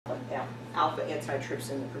alpha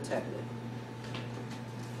antitrypsin to protect it.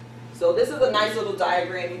 So this is a nice little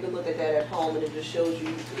diagram. You can look at that at home, and it just shows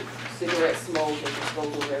you cigarette smoke and just goes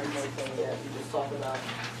over everything that we just talked about.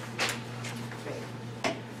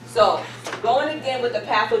 Okay. So going again with the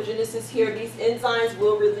pathogenesis here, these enzymes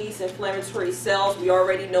will release inflammatory cells. We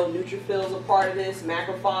already know neutrophils are part of this,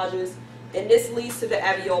 macrophages, and this leads to the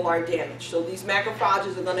alveolar damage. So these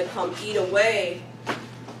macrophages are going to come eat away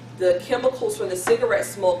the chemicals from the cigarette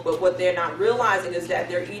smoke, but what they're not realizing is that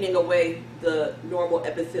they're eating away the normal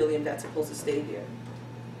epithelium that's supposed to stay there.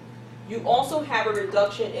 You also have a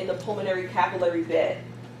reduction in the pulmonary capillary bed,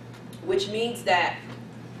 which means that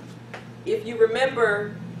if you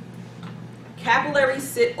remember, capillaries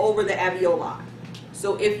sit over the alveoli.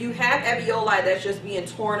 So if you have alveoli that's just being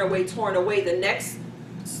torn away, the next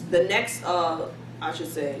I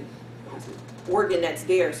should say, organ that's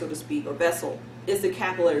there, so to speak, or vessel, is the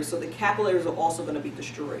capillaries. So the capillaries are also going to be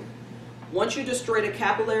destroyed. Once you destroy the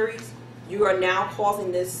capillaries, you are now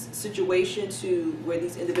causing this situation to where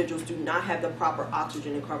these individuals do not have the proper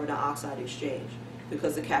oxygen and carbon dioxide exchange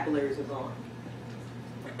because the capillaries are gone.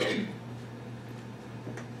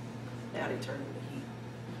 Now they turn into heat.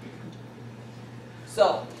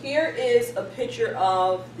 So here is a picture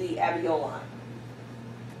of the alveoli.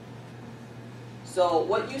 So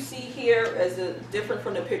what you see here is different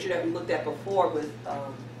from the picture that we looked at before with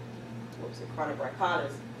chronic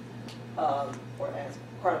bronchitis, or as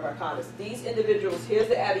chronic bronchitis. These individuals, here's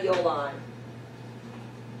the alveoli,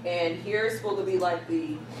 and here's supposed to be like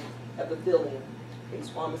the epithelium, the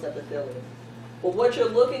squamous epithelium. But what you're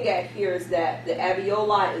looking at here is that the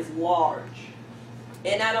alveoli is large,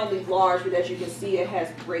 and not only large, but as you can see, it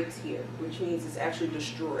has breaks here, which means it's actually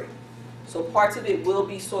destroyed. So parts of it will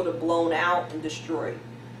be sort of blown out and destroyed,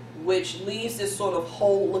 which leaves this sort of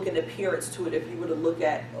hole-looking appearance to it if you were to look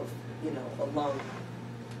at, a lung,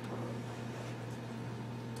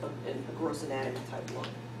 a gross anatomy type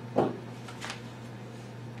lung.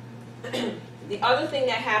 The other thing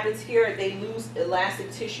that happens here, they lose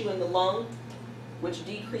elastic tissue in the lung, which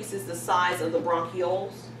decreases the size of the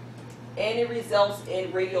bronchioles, and it results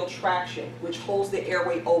in radial traction, which holds the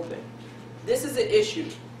airway open. This is an issue.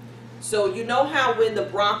 So you know how when the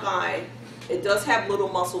bronchi, it does have little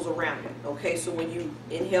muscles around it, okay? So when you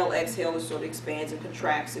inhale, exhale, it sort of expands and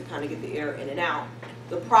contracts to kind of get the air in and out.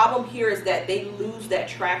 The problem here is that they lose that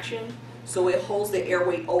traction, so it holds the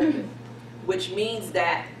airway open, which means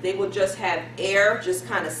that they will just have air just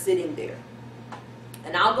kind of sitting there.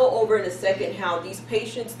 And I'll go over in a second how these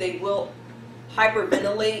patients, they will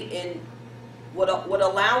hyperventilate, and what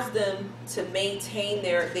allows them to maintain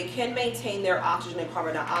they can maintain their oxygen and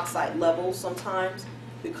carbon dioxide levels sometimes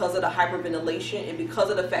because of the hyperventilation and because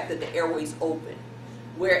of the fact that the airway is open.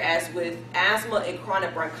 Whereas with asthma and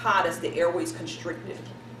chronic bronchitis, the airway is constricted,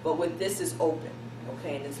 but with this is open,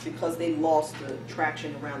 okay? And it's because they lost the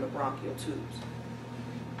traction around the bronchial tubes.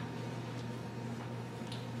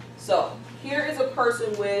 So here is a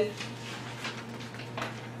person with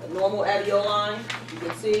a normal alveoli, you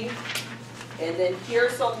can see. And then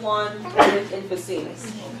here's someone with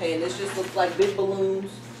emphysema, okay? And this just looks like big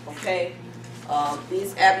balloons, okay?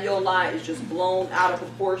 These alveoli is just blown out of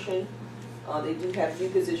proportion. They do have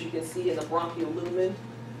mucus, as you can see, in the bronchial lumen,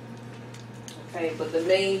 okay? But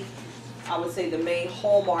I would say the main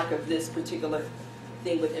hallmark of this particular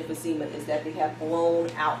thing with emphysema is that they have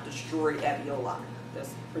blown out, destroyed alveoli.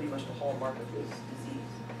 That's pretty much the hallmark of this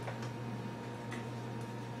disease.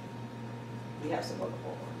 We have some other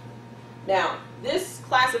hallmarks. Now, this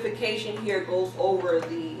classification here goes over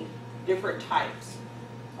the different types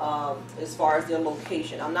as far as their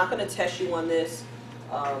location. I'm not going to test you on this,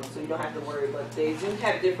 so you don't have to worry, but they do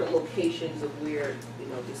have different locations of where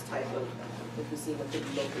this type of emphysema could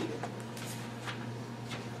be located.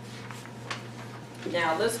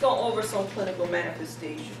 Now, let's go over some clinical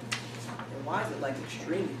manifestations. And why is it like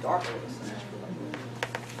extremely dark on this side?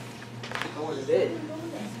 Going to bed.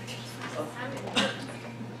 Oh.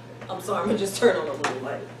 I'm sorry, I'm going to just turn on a little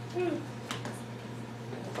light.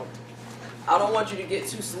 I don't want you to get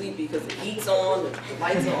too sleepy because the heat's on, the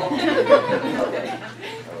lights are on. Okay.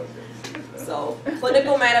 So,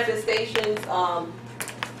 clinical manifestations.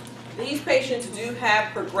 These patients do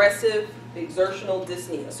have progressive exertional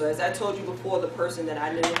dyspnea. So as I told you before, the person that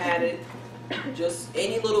I knew had it, just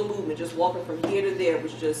any little movement, just walking from here to there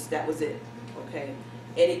that was it. Okay.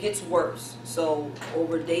 And it gets worse. So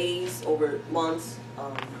over days, over months,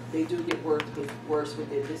 they do get worse with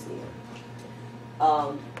their dyspnea.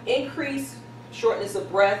 Increased shortness of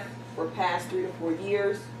breath for past 3 to 4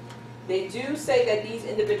 years. They do say that these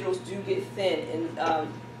individuals do get thin,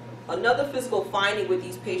 and Another physical finding with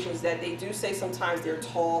these patients that they do say sometimes they're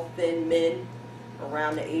tall, thin men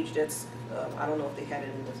around the age that's, I don't know if they had it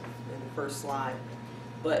in the first slide,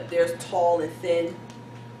 but they're tall and thin.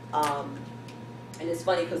 And it's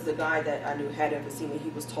funny because the guy that I knew had emphysema, he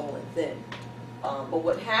was tall and thin. But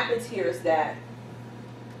what happens here is that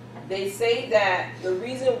they say that the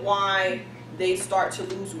reason why they start to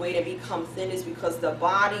lose weight and become thin is because the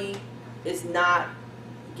body is not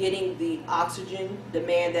getting the oxygen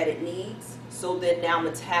demand that it needs. So then now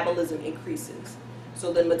metabolism increases.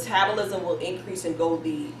 So the metabolism will increase and go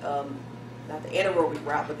the, not the anaerobic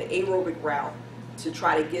route, but the aerobic route to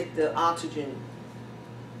try to get the oxygen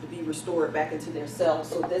to be restored back into their cells.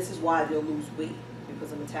 So this is why they'll lose weight,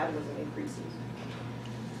 because the metabolism increases.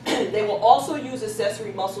 They will also use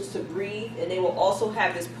accessory muscles to breathe, and they will also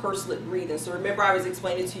have this pursed-lip breathing. So remember I was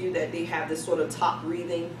explaining to you that they have this sort of top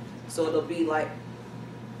breathing, so it'll be like,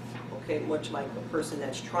 okay, much like a person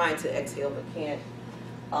that's trying to exhale but can't.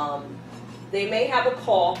 They may have a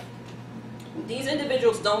cough. These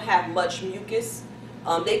individuals don't have much mucus.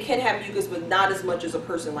 They can have mucus, but not as much as a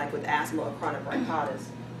person like with asthma or chronic bronchitis.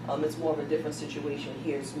 It's more of a different situation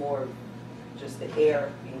here. It's more just the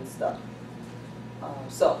air being stuck.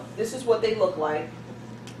 So this is what they look like.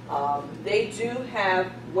 They do have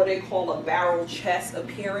what they call a barrel chest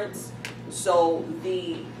appearance. So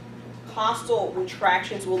the costal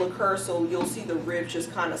retractions will occur, so you'll see the ribs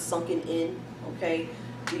just kind of sunken in. Okay.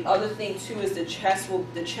 The other thing too is the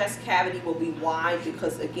chest cavity will be wide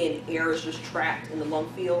because again air is just trapped in the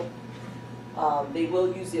lung field. They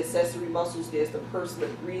will use the accessory muscles. There's the pursed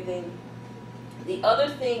lip breathing. The other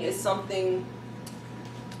thing is something.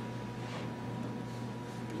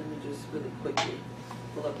 Let me just really quickly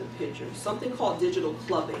pull up the picture. Something called digital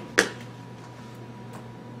clubbing.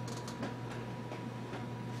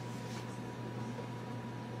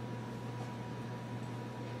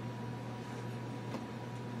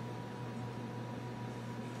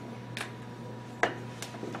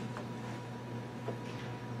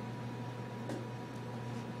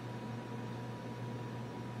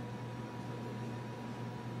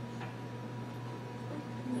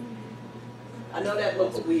 I know that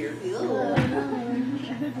looks weird.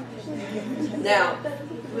 Now,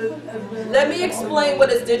 let me explain what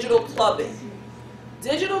is digital clubbing.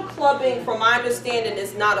 Digital clubbing, from my understanding,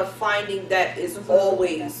 is not a finding that is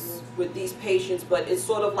always with these patients, but it's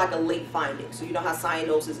sort of like a late finding. So you know how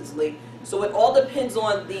cyanosis is late. So it all depends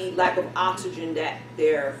on the lack of oxygen that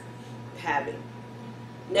they're having.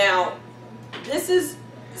 Now,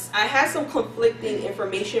 I have some conflicting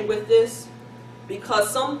information with this,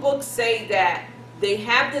 because some books say that they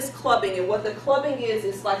have this clubbing, and what the clubbing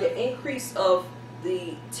is like an increase of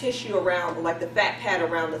the tissue around, like the fat pad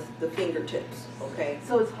around the fingertips, okay?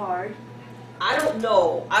 So it's hard? I don't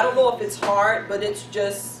know. I don't know if it's hard, but it's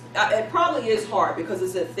just, it probably is hard because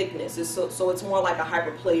it's a thickness. So it's more like a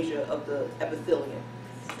hyperplasia of the epithelium.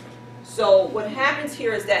 So what happens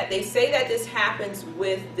here is that they say that this happens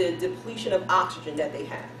with the depletion of oxygen that they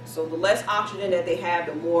have. So the less oxygen that they have,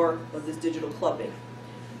 the more of this digital clubbing.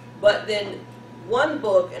 But then one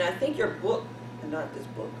book, and I think your book, not this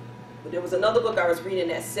book, but there was another book I was reading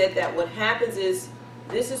that said that what happens is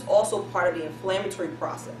this is also part of the inflammatory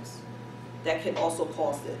process that can also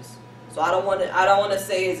cause this. So I don't want to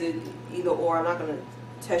say is it either or. I'm not going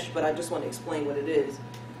to test you, but I just want to explain what it is.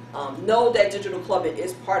 Know that digital clubbing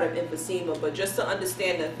is part of emphysema, but just to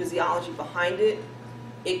understand the physiology behind it,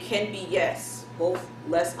 it can be, yes, both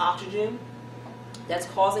less oxygen that's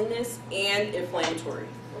causing this and inflammatory.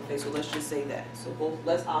 Okay, so let's just say that. So both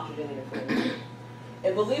less oxygen and inflammatory.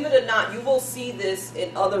 And believe it or not, you will see this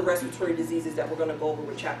in other respiratory diseases that we're going to go over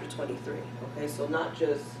with chapter 23. Okay, so not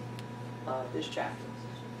just this chapter.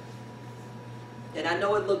 And I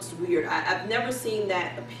know it looks weird. I've never seen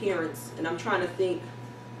that appearance, and I'm trying to think.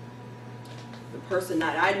 The person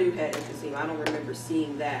that I knew had emphysema, I don't remember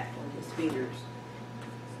seeing that on his fingers.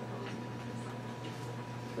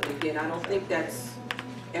 But again, I don't think that's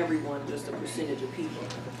everyone, just a percentage of people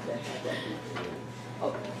that have that.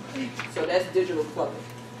 Okay, so that's digital clubbing.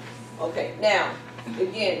 Okay, now,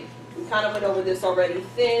 again, we kind of went over this already.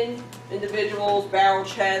 Thin individuals, barrel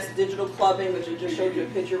chest, digital clubbing, which I just showed you a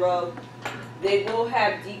picture of. They will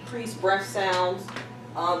have decreased breath sounds.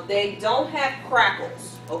 They don't have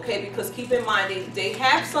crackles, okay, because keep in mind, they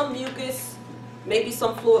have some mucus, maybe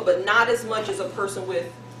some fluid, but not as much as a person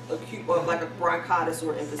with acute, or like a bronchitis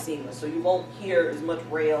or emphysema. So you won't hear as much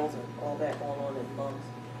rales and all that going on in the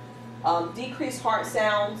lungs. Decreased heart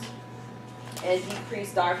sounds and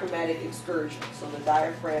decreased diaphragmatic excursion. So the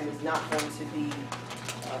diaphragm is not going to be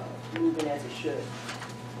moving as it should.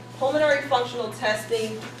 Pulmonary functional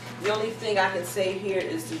testing. The only thing I can say here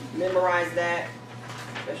is to memorize that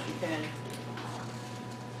as best you can.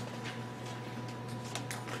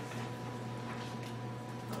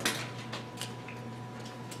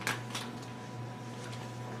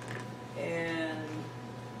 And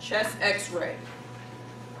chest x-ray.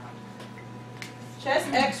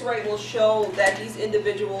 Chest x-ray will show that these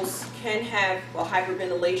individuals can have a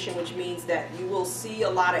hyperventilation, which means that you will see a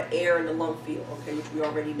lot of air in the lung field, okay, which we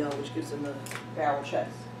already know, which gives them a barrel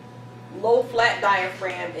chest. Low flat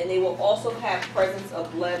diaphragm, and they will also have presence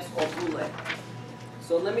of blebs or bullae.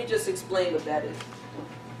 So let me just explain what that is.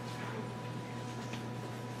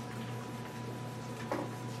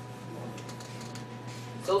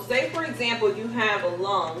 So say, for example, you have a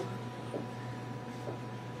lung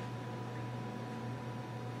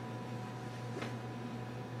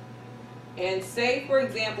and say, for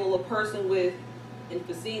example, a person with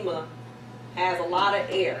emphysema has a lot of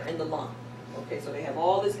air in the lung. Okay, so they have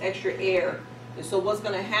all this extra air. And so what's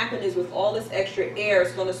going to happen is with all this extra air,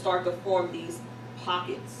 it's going to start to form these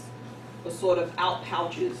pockets, or sort of out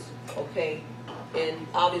pouches, okay, and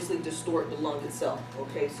obviously distort the lung itself.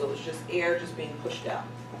 Okay, so it's just air just being pushed out.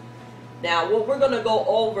 Now, what we're going to go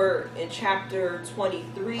over in chapter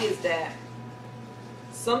 23 is that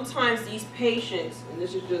sometimes these patients, and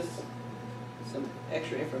this is just some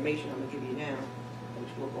extra information I'm going to give you now, which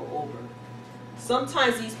we'll go over.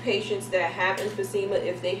 Sometimes these patients that have emphysema,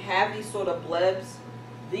 if they have these sort of blebs,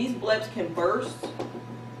 these blebs can burst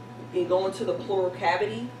and go into the pleural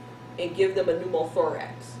cavity and give them a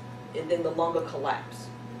pneumothorax, and then the lung will collapse.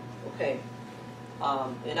 Okay,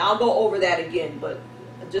 and I'll go over that again, but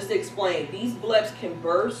just to explain, these blebs can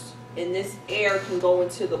burst, and this air can go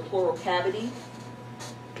into the pleural cavity.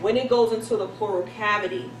 When it goes into the pleural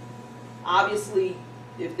cavity, obviously,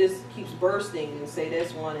 if this keeps bursting, and say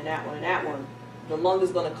this one and that one and that one, the lung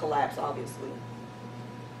is going to collapse, obviously,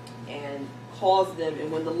 and cause them,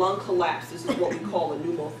 and when the lung collapses, this is what we call a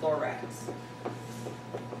pneumothorax.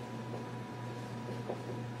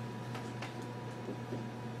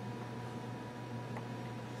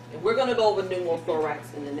 And we're going to go over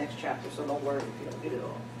pneumothorax in the next chapter, so don't worry if you don't get it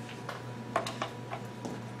all.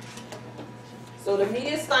 So the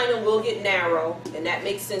mediastinum will get narrow, and that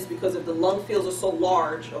makes sense because if the lung fields are so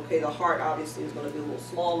large, okay, the heart obviously is going to be a little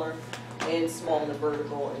smaller, and small in the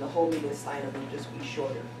vertical, and the whole mediastinum will just be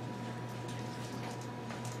shorter.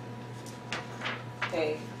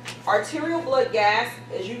 Okay, arterial blood gas,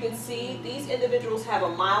 as you can see, these individuals have a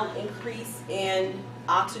mild increase in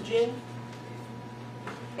oxygen,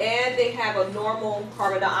 and they have a normal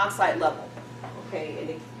carbon dioxide level, okay, and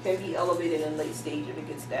it can be elevated in late stage if it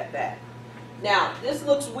gets that bad. Now, this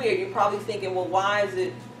looks weird. You're probably thinking, well, why is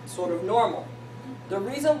it sort of normal? The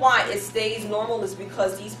reason why it stays normal is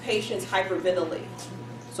because these patients hyperventilate.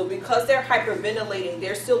 So because they're hyperventilating,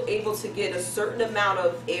 they're still able to get a certain amount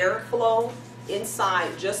of airflow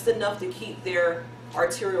inside, just enough to keep their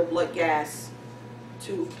arterial blood gas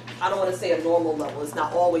to, I don't want to say a normal level. It's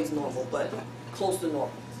not always normal, but close to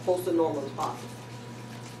normal. Close to normal as possible.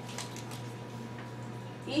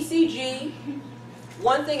 ECG.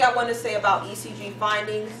 One thing I want to say about ECG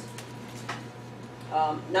findings,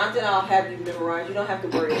 not that I'll have you memorize, you don't have to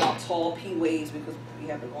worry about tall P waves because we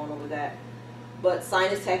haven't gone over that, but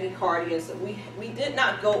sinus tachycardia. So we did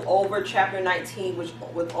not go over chapter 19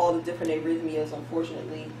 with all the different arrhythmias,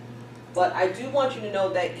 unfortunately, but I do want you to know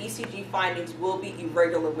that ECG findings will be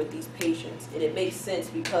irregular with these patients, and it makes sense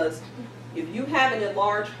because if you have an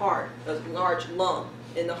enlarged heart, a large lung,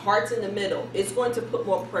 and the heart's in the middle, it's going to put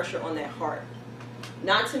more pressure on that heart.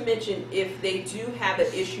 Not to mention, if they do have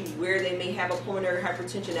an issue where they may have a pulmonary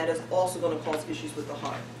hypertension, that is also going to cause issues with the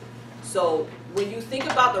heart. So when you think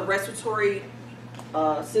about the respiratory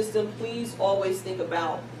system, please always think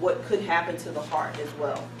about what could happen to the heart as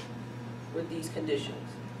well with these conditions.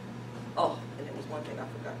 Oh, and there was one thing I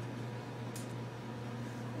forgot.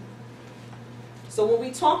 So when we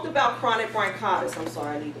talked about chronic bronchitis, I'm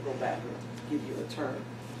sorry, I need to go back and give you a term.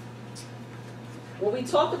 When we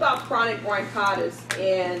talked about chronic bronchitis,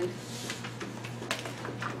 and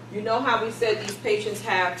you know how we said these patients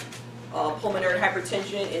have pulmonary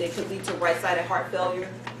hypertension and it could lead to right-sided heart failure?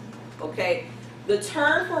 Okay, the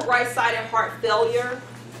term for right-sided heart failure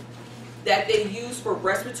that they use for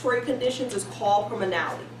respiratory conditions is called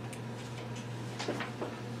pulmonality.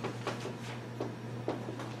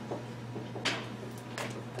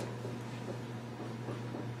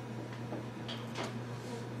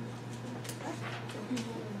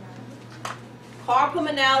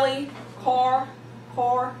 Carpulmonale,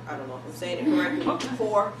 I don't know if I'm saying it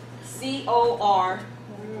correctly, C-O-R,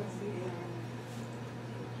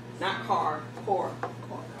 not car.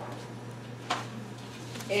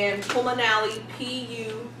 and pulmonale,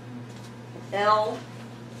 P-U-L-M-O-N-A-L-E.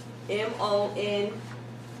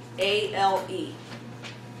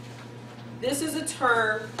 This is a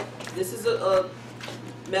term, this is a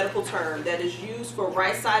medical term that is used for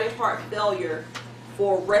right-sided heart failure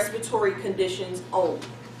for respiratory conditions only.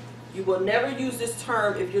 You will never use this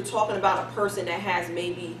term if you're talking about a person that has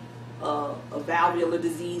maybe a valvular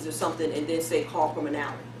disease or something and then say call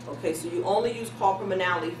pulmonale. Okay, so you only use call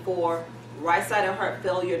pulmonale for right-sided heart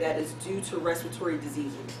failure that is due to respiratory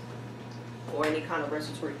diseases or any kind of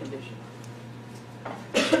respiratory condition.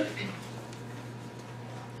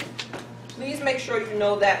 Please make sure you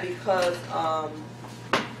know that, because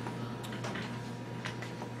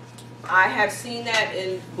I have seen that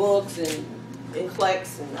in books and in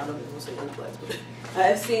Clex, and I don't even want to say in Clex, but I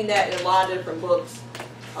have seen that in a lot of different books.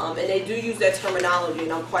 And they do use that terminology,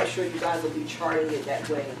 and I'm quite sure you guys will be charting it that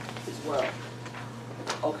way as well.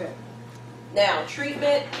 Okay. Now,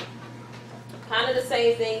 treatment, kind of the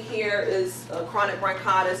same thing here is chronic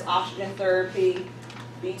bronchitis, oxygen therapy,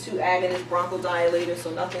 B2 agonist, bronchodilator,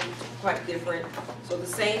 so nothing quite different. So the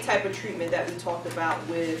same type of treatment that we talked about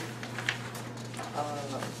with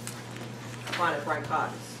chronic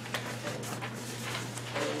bronchitis.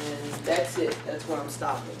 And that's it. That's where I'm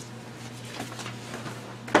stopping.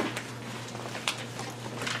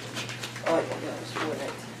 Oh my gosh, what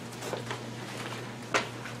next?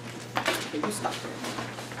 Okay, you stop there.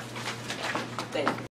 Thank you.